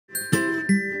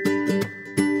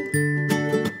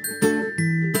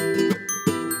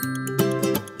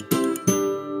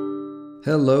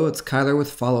Hello, it's Kyler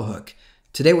with FollowHook.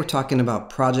 Today we're talking about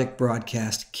project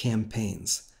broadcast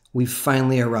campaigns. We've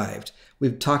finally arrived.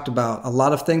 We've talked about a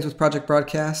lot of things with project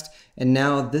broadcast, and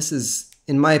now this is,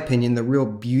 in my opinion, the real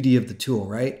beauty of the tool,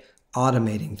 right?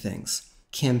 Automating things.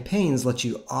 Campaigns let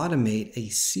you automate a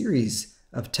series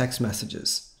of text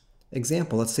messages.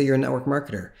 Example, let's say you're a network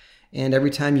marketer, and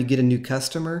every time you get a new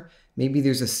customer, maybe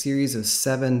there's a series of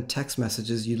 7 text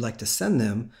messages you'd like to send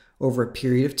them over a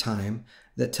period of time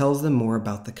that tells them more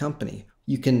about the company.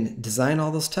 You can design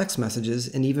all those text messages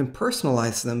and even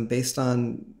personalize them based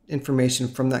on information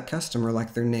from that customer,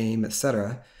 like their name,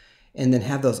 etc., and then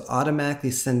have those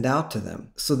automatically send out to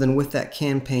them. So then with that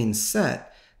campaign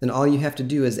set, then all you have to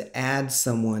do is add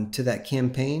someone to that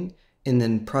campaign, and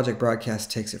then Project Broadcast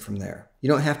takes it from there. You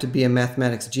don't have to be a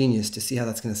mathematics genius to see how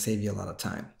that's going to save you a lot of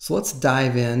time. So let's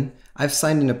dive in. I've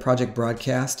signed into Project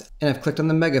Broadcast, and I've clicked on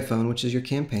the megaphone, which is your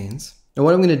campaigns. Now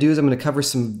what I'm going to do is I'm going to cover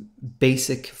some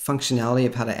basic functionality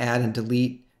of how to add and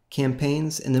delete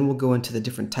campaigns, and then we'll go into the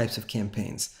different types of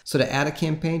campaigns. So to add a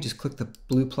campaign, just click the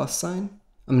blue plus sign.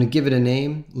 I'm going to give it a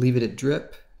name, leave it at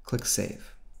drip, click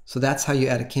save. So that's how you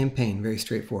add a campaign. Very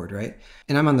straightforward, right?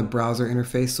 And I'm on the browser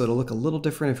interface, so it'll look a little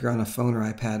different if you're on a phone or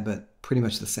iPad, but pretty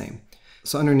much the same.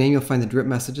 So under name, you'll find the drip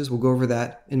messages. We'll go over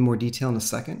that in more detail in a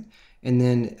second. And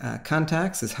then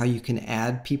contacts is how you can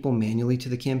add people manually to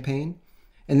the campaign.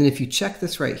 And then if you check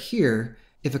this right here,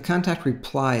 if a contact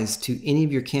replies to any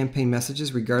of your campaign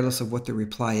messages, regardless of what the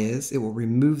reply is, it will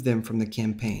remove them from the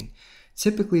campaign.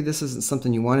 Typically, this isn't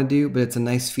something you want to do, but it's a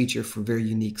nice feature for very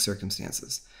unique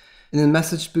circumstances. And then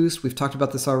message boost, we've talked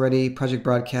about this already. Project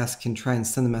Broadcast can try and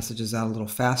send the messages out a little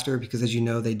faster because, as you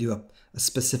know, they do a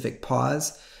specific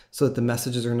pause so that the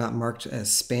messages are not marked as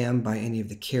spam by any of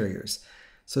the carriers.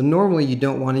 So normally you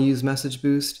don't want to use message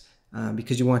boost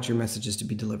because you want your messages to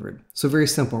be delivered. So very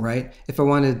simple, right? If I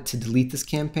wanted to delete this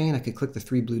campaign, I could click the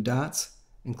 3 blue dots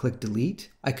and click delete.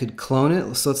 I could clone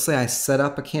it. So let's say I set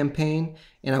up a campaign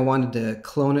and I wanted to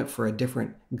clone it for a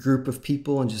different group of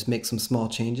people and just make some small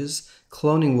changes.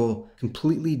 Cloning will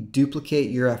completely duplicate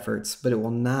your efforts, but it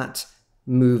will not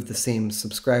move the same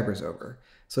subscribers over.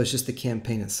 So it's just the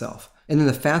campaign itself. And then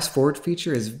the fast forward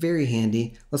feature is very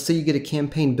handy. Let's say you get a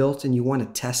campaign built and you want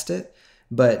to test it,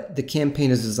 but the campaign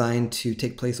is designed to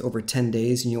take place over 10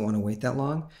 days and you don't want to wait that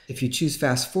long. If you choose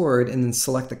fast forward and then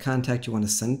select the contact you want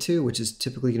to send to, which is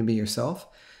typically going to be yourself,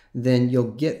 then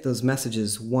you'll get those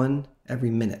messages one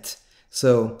every minute.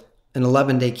 So an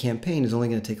 11-day campaign is only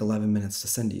going to take 11 minutes to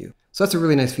send to you. So that's a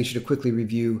really nice feature to quickly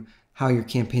review how your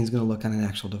campaign is going to look on an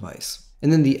actual device.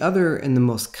 And then the other and the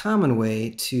most common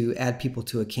way to add people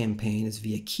to a campaign is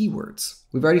via keywords.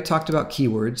 We've already talked about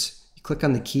keywords. Click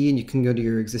on the key and you can go to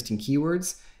your existing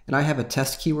keywords. And I have a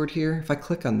test keyword here. If I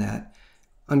click on that,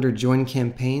 under join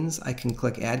campaigns, I can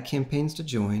click add campaigns to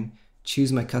join,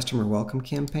 choose my customer welcome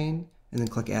campaign, and then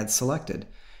click add selected.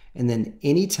 And then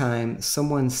anytime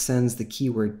someone sends the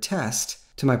keyword test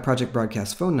to my Project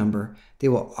Broadcast phone number, they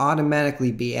will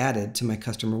automatically be added to my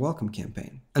customer welcome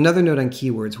campaign. Another note on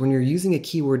keywords, when you're using a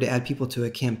keyword to add people to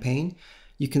a campaign,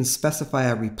 you can specify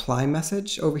a reply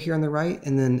message over here on the right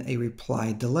and then a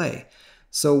reply delay.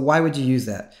 So why would you use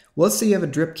that? Well, let's say you have a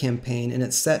drip campaign and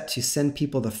it's set to send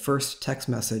people the first text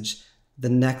message the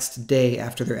next day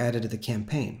after they're added to the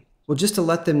campaign. Well, just to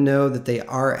let them know that they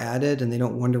are added and they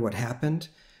don't wonder what happened,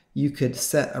 you could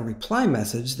set a reply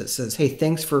message that says, hey,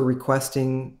 thanks for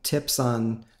requesting tips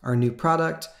on our new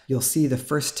product. You'll see the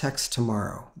first text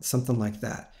tomorrow, something like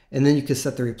that. And then you could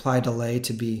set the reply delay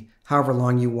to be however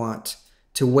long you want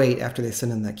to wait after they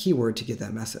send in that keyword to get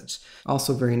that message.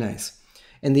 Also very nice.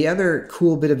 And the other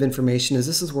cool bit of information is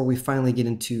this is where we finally get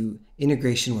into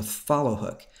integration with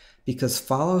FollowHook, because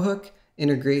FollowHook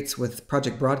integrates with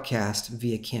Project Broadcast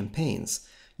via campaigns.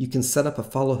 You can set up a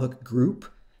FollowHook group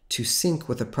to sync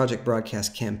with a Project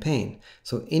Broadcast campaign.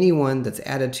 So anyone that's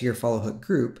added to your FollowHook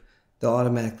group, they'll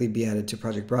automatically be added to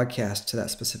Project Broadcast to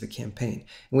that specific campaign.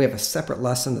 And we have a separate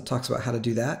lesson that talks about how to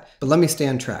do that, but let me stay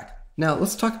on track. Now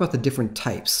let's talk about the different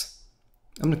types.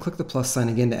 I'm going to click the plus sign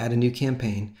again to add a new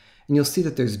campaign, and you'll see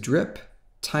that there's drip,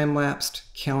 time-lapsed,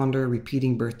 calendar,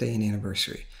 repeating birthday, and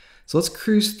anniversary. So let's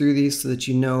cruise through these so that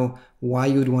you know why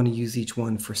you would want to use each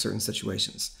one for certain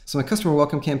situations. So my customer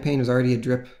welcome campaign is already a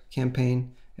drip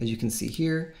campaign, as you can see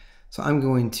here. So I'm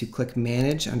going to click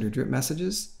manage under drip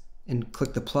messages and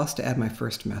click the plus to add my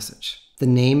first message. The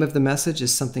name of the message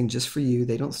is something just for you.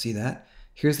 They don't see that.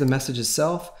 Here's the message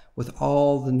itself with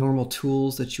all the normal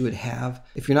tools that you would have.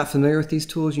 If you're not familiar with these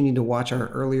tools, you need to watch our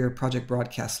earlier Project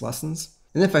Broadcast lessons.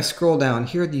 And if I scroll down,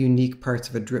 here are the unique parts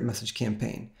of a drip message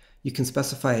campaign. You can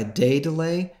specify a day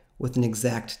delay with an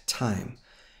exact time.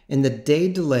 And the day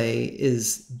delay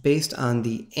is based on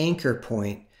the anchor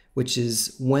point, which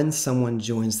is when someone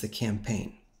joins the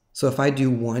campaign. So if I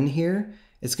do 1 here,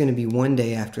 it's going to be 1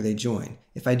 day after they join.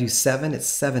 If I do 7, it's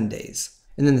 7 days.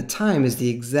 And then the time is the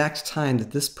exact time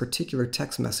that this particular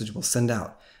text message will send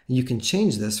out. And you can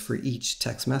change this for each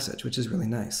text message, which is really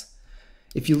nice.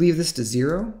 If you leave this to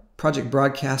 0, Project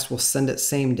Broadcast will send it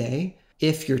same day.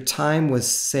 If your time was,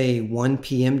 say, 1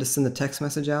 p.m. to send the text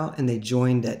message out and they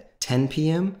joined at 10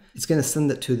 p.m., it's going to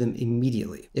send it to them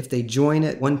immediately. If they join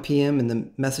at 1 p.m. and the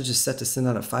message is set to send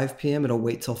out at 5 p.m., it'll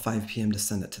wait till 5 p.m. to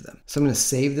send it to them. So I'm going to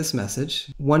save this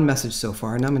message, 1 message so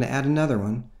far. Now I'm going to add another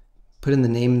one, put in the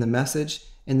name of the message,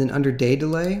 and then under day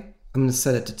delay, I'm going to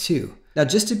set it to 2. Now,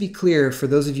 just to be clear, for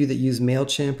those of you that use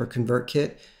MailChimp or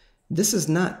ConvertKit, this is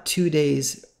not 2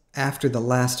 days after the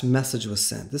last message was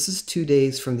sent. This is 2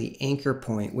 days from the anchor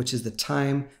point, which is the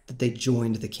time that they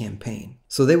joined the campaign.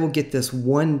 So they will get this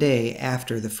 1 day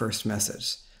after the first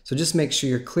message. So just make sure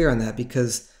you're clear on that,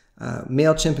 because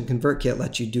MailChimp and ConvertKit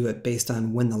let you do it based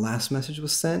on when the last message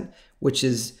was sent, which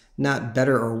is not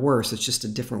better or worse. It's just a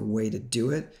different way to do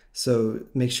it. So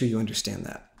make sure you understand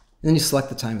that. And then you select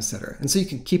the time, etc. And so you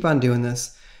can keep on doing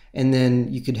this. And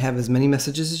then you could have as many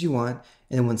messages as you want.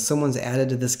 And when someone's added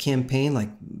to this campaign, like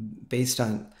based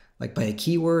on like by a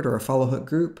keyword or a follow hook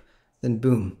group, then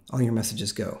boom, all your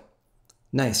messages go.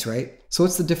 Nice, right? So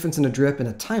what's the difference in a drip and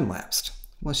a time lapsed?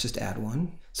 Let's just add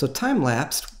one. So time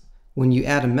lapsed, when you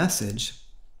add a message,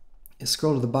 you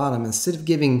scroll to the bottom, instead of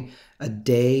giving a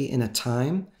day and a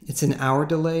time, it's an hour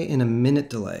delay and a minute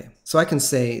delay. So I can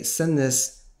say, send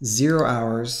this 0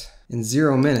 hours and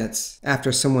 0 minutes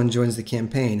after someone joins the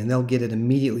campaign, and they'll get it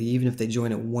immediately, even if they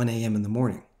join at 1 a.m. in the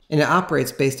morning. And it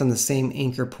operates based on the same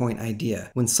anchor point idea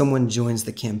when someone joins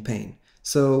the campaign.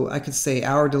 So I could say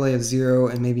hour delay of 0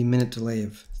 and maybe minute delay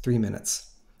of 3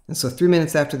 minutes. And so 3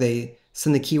 minutes after they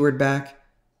send the keyword back,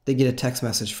 they get a text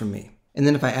message from me. And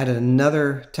then if I added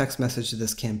another text message to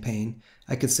this campaign,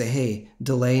 I could say, hey,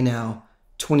 delay now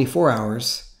 24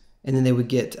 hours, and then they would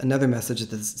get another message at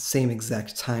the same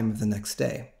exact time of the next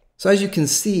day. So as you can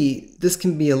see, this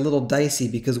can be a little dicey,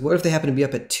 because what if they happen to be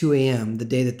up at 2 a.m. the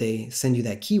day that they send you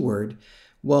that keyword?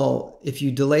 Well, if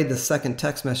you delayed the second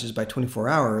text message by 24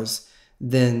 hours,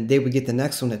 then they would get the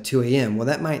next one at 2 a.m. Well,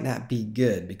 that might not be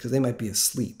good, because they might be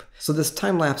asleep. So this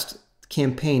time-lapsed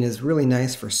campaign is really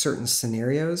nice for certain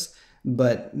scenarios,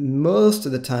 but most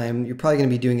of the time you're probably going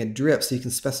to be doing a drip, so you can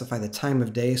specify the time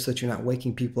of day so that you're not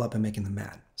waking people up and making them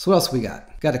mad. So what else we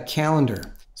got? Got a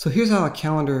calendar. So here's how a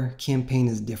calendar campaign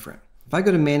is different. If I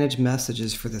go to manage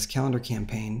messages for this calendar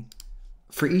campaign,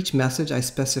 for each message I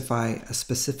specify a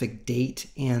specific date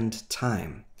and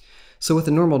time. So with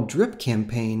a normal drip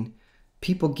campaign,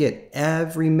 people get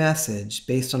every message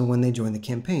based on when they join the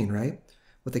campaign, right?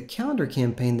 With a calendar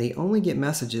campaign, they only get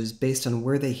messages based on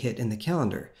where they hit in the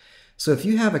calendar. So if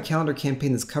you have a calendar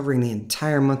campaign that's covering the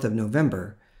entire month of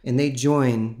November, and they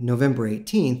join November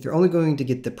 18th, they're only going to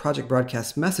get the project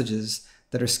broadcast messages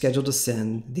that are scheduled to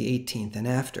send the 18th and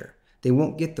after. They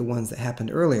won't get the ones that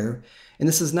happened earlier. And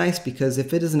this is nice because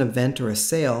if it is an event or a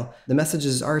sale, the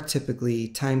messages are typically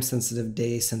time sensitive,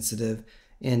 day sensitive,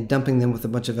 and dumping them with a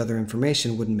bunch of other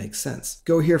information wouldn't make sense.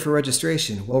 Go here for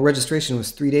registration. Well, registration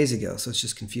was 3 days ago, so it's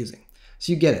just confusing.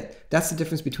 So you get it. That's the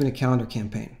difference between a calendar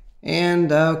campaign.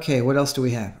 And okay, what else do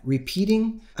we have?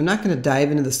 Repeating. I'm not going to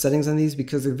dive into the settings on these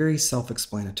because they're very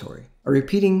self-explanatory. A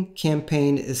repeating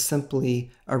campaign is simply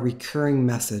a recurring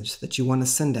message that you want to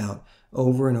send out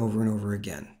over and over and over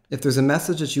again. If there's a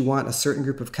message that you want a certain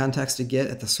group of contacts to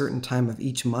get at the certain time of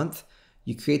each month,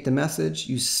 you create the message,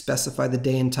 you specify the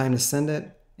day and time to send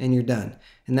it, and you're done.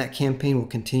 And that campaign will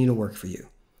continue to work for you.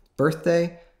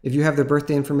 Birthday. If you have their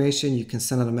birthday information, you can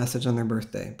send out a message on their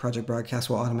birthday. Project Broadcast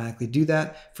will automatically do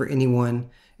that for anyone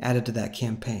added to that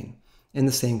campaign. And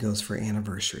the same goes for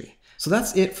anniversary. So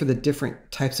that's it for the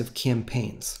different types of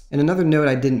campaigns. And another note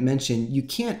I didn't mention, you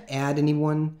can't add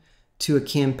anyone to a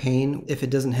campaign if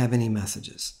it doesn't have any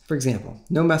messages. For example,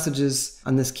 no messages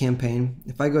on this campaign.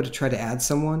 If I go to try to add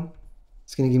someone,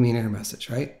 it's going to give me an error message,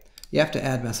 right? You have to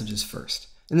add messages first.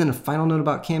 And then a final note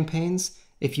about campaigns.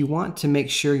 If you want to make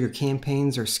sure your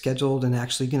campaigns are scheduled and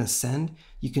actually going to send,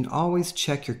 you can always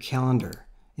check your calendar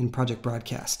in Project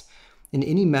Broadcast. And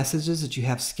any messages that you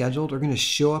have scheduled are going to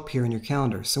show up here in your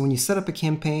calendar. So when you set up a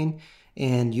campaign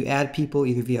and you add people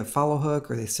either via follow hook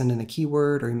or they send in a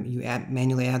keyword or you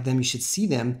manually add them, you should see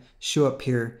them show up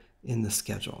here in the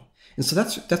schedule. And so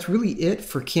that's really it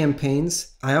for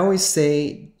campaigns. I always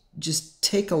say just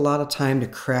take a lot of time to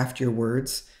craft your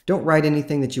words. Don't write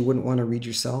anything that you wouldn't want to read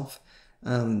yourself.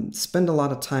 Spend a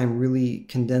lot of time really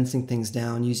condensing things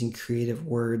down, using creative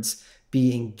words,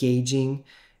 be engaging,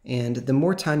 And the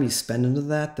more time you spend into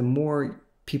that, the more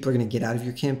people are going to get out of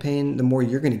your campaign, the more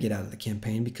you're going to get out of the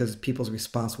campaign because people's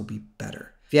response will be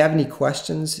better. If you have any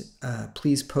questions,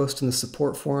 please post in the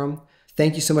support forum.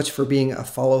 Thank you so much for being a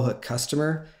FollowHook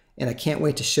customer, and I can't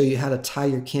wait to show you how to tie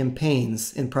your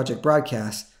campaigns in Project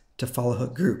Broadcast to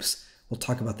FollowHook groups. We'll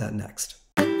talk about that next.